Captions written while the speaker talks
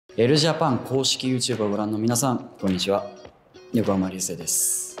L ジャパン公式 YouTube をご覧の皆さん、こんにちは。横浜流星で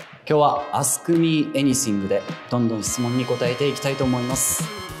す。今日は Ask Me Anything でどんどん質問に答えていきたいと思います。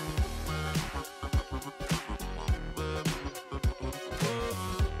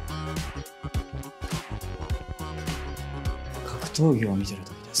格闘技を見てる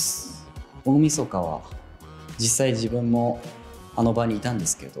時です。大晦日は実際自分もあの場にいたんで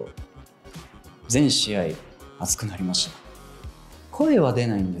すけど、全試合熱くなりました。声は出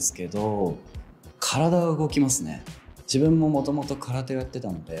ないんですけど体は動きますね。自分ももともと空手をやってた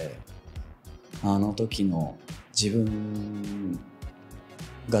ので、あの時の自分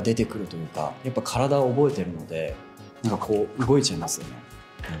が出てくるというか、やっぱ体を覚えてるので、なんかこう動いちゃいますよね。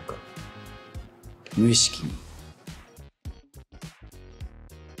なんか無意識に。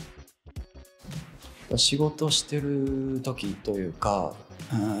仕事してる時というか、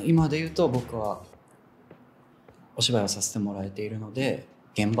今で言うと僕はお芝居をさせてもらえているので、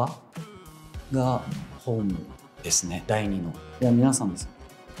現場がホームですね。第2の。いや、皆さんです。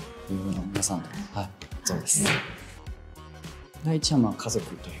皆さんと。はい、そうです。第一はまあ家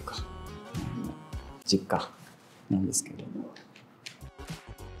族というか、実家なんですけど。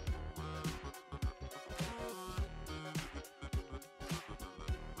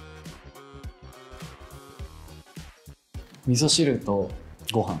味噌汁と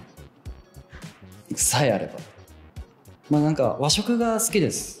ご飯さえあれば。まあなんか和食が好きで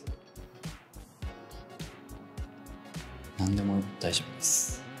す。何でも大丈夫で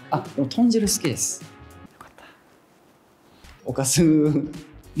す。あ、でも豚汁好きです。よかった。おかず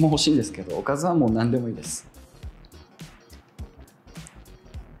も欲しいんですけど、おかずはもう何でもいいです。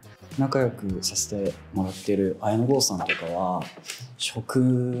仲良くさせてもらっている綾野剛さんとかは食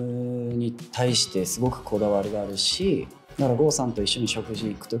に対してすごくこだわりがあるし、だから剛さんと一緒に食事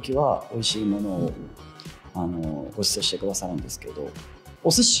に行く時は美味しいものをご馳走してくださるんですけど、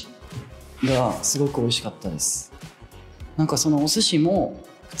お寿司がすごく美味しかったです。なんかそのお寿司も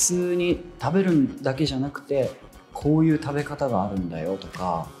普通に食べるだけじゃなくて、こういう食べ方があるんだよと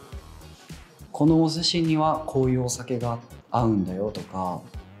か、このお寿司にはこういうお酒が合うんだよとか、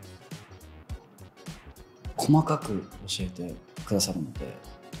細かく教えてくださるので、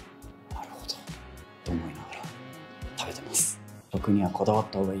なるほどと思いながら食べてます。食にはこだわっ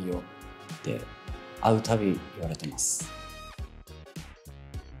た方がいいよって会うたび言われてます。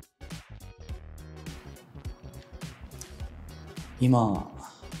今、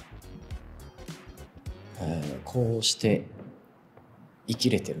こうして生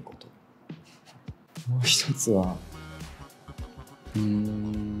きれてること、もう一つは今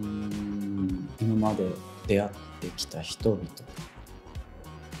まで出会ってきた人々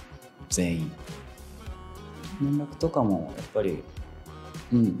全員、連絡とかもやっぱり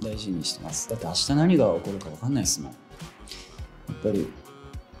大事にしてます。だって明日何が起こるか分かんないですもん。やっぱり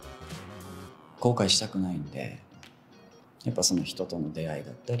後悔したくないんで、やっぱその人との出会い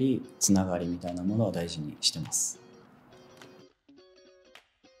だったりつながりみたいなものは大事にしてます。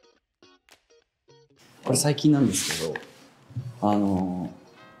これ最近なんですけど、こ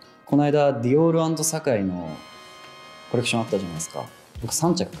の間ディオール&サカイのコレクションあったじゃないですか。僕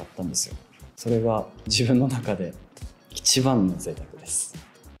3着買ったんですよ。それが自分の中で一番の贅沢です。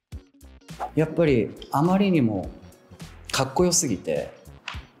やっぱりあまりにもかっこよすぎて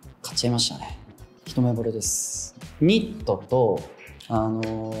買っちゃいましたね。一目惚れです。ニットと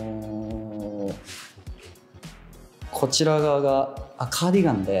こちら側がカーディ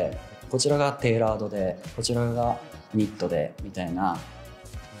ガンで、こちらがテーラードで、こちらがニットでみたいな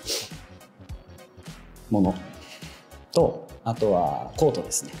ものと、あとはコート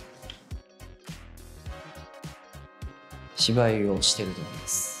ですね。芝居をしてる時で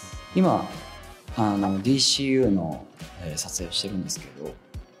す。今DCU の、撮影をしてるんですけど、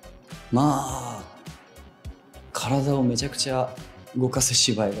まあ体をめちゃくちゃ動かす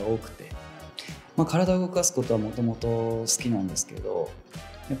芝居が多くて、体を動かすことはもともと好きなんですけど、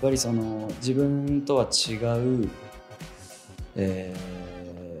やっぱりその自分とは違う、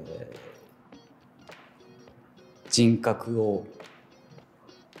人格を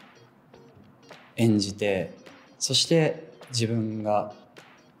演じて、そして自分が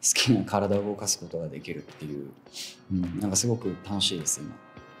好きな体を動かすことができるっていう、なんかすごく楽しいです今。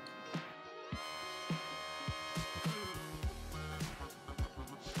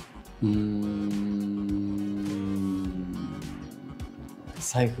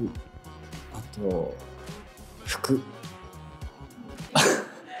財布、あと服。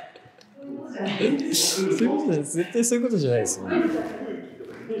そういうことです。絶対そういうことじゃないですよね。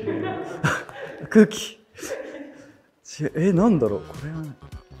空気。なんだろう、これは。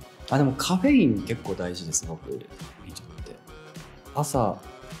でもカフェイン結構大事です。僕にとって朝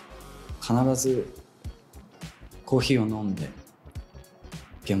必ずコーヒーを飲んで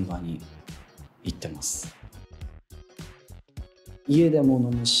現場に行ってます。家でも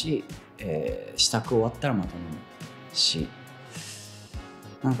飲むし、支度終わったらまた飲むし、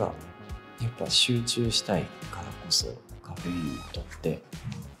なんかやっぱ集中したいからこそカフェインを取って、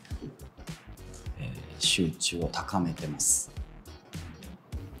集中を高めてます。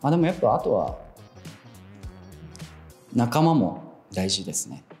でもやっぱあとは仲間も大事です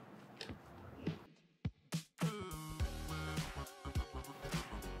ね。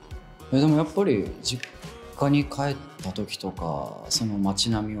でもやっぱり実家に帰った時とかその街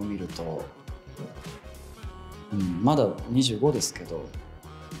並みを見ると、まだ25ですけど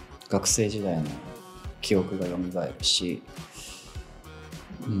学生時代の記憶が蘇るし、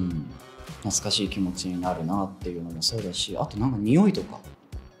懐かしい気持ちになるなっていうのもそうだし、あとなんか匂いとか、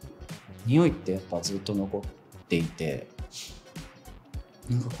匂いってやっぱずっと残っていて、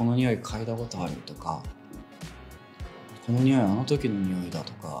なんかこの匂い嗅いだことあるとか、この匂いあの時の匂いだ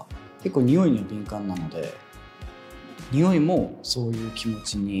とか、結構匂いに敏感なので、匂いもそういう気持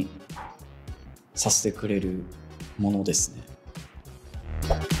ちにさせてくれるものですね。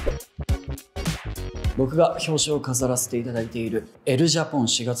僕が表紙を飾らせていただいているエルジャポン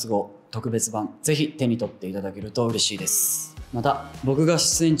4月号特別版、ぜひ手に取っていただけると嬉しいです。また僕が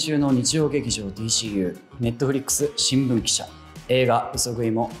出演中の日曜劇場 DCU、 Netflix 新聞記者、映画嘘食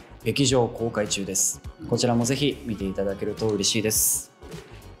いも劇場公開中です。こちらもぜひ見ていただけると嬉しいです。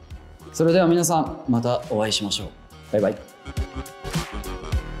それでは皆さんまたお会いしましょう。バイバイ。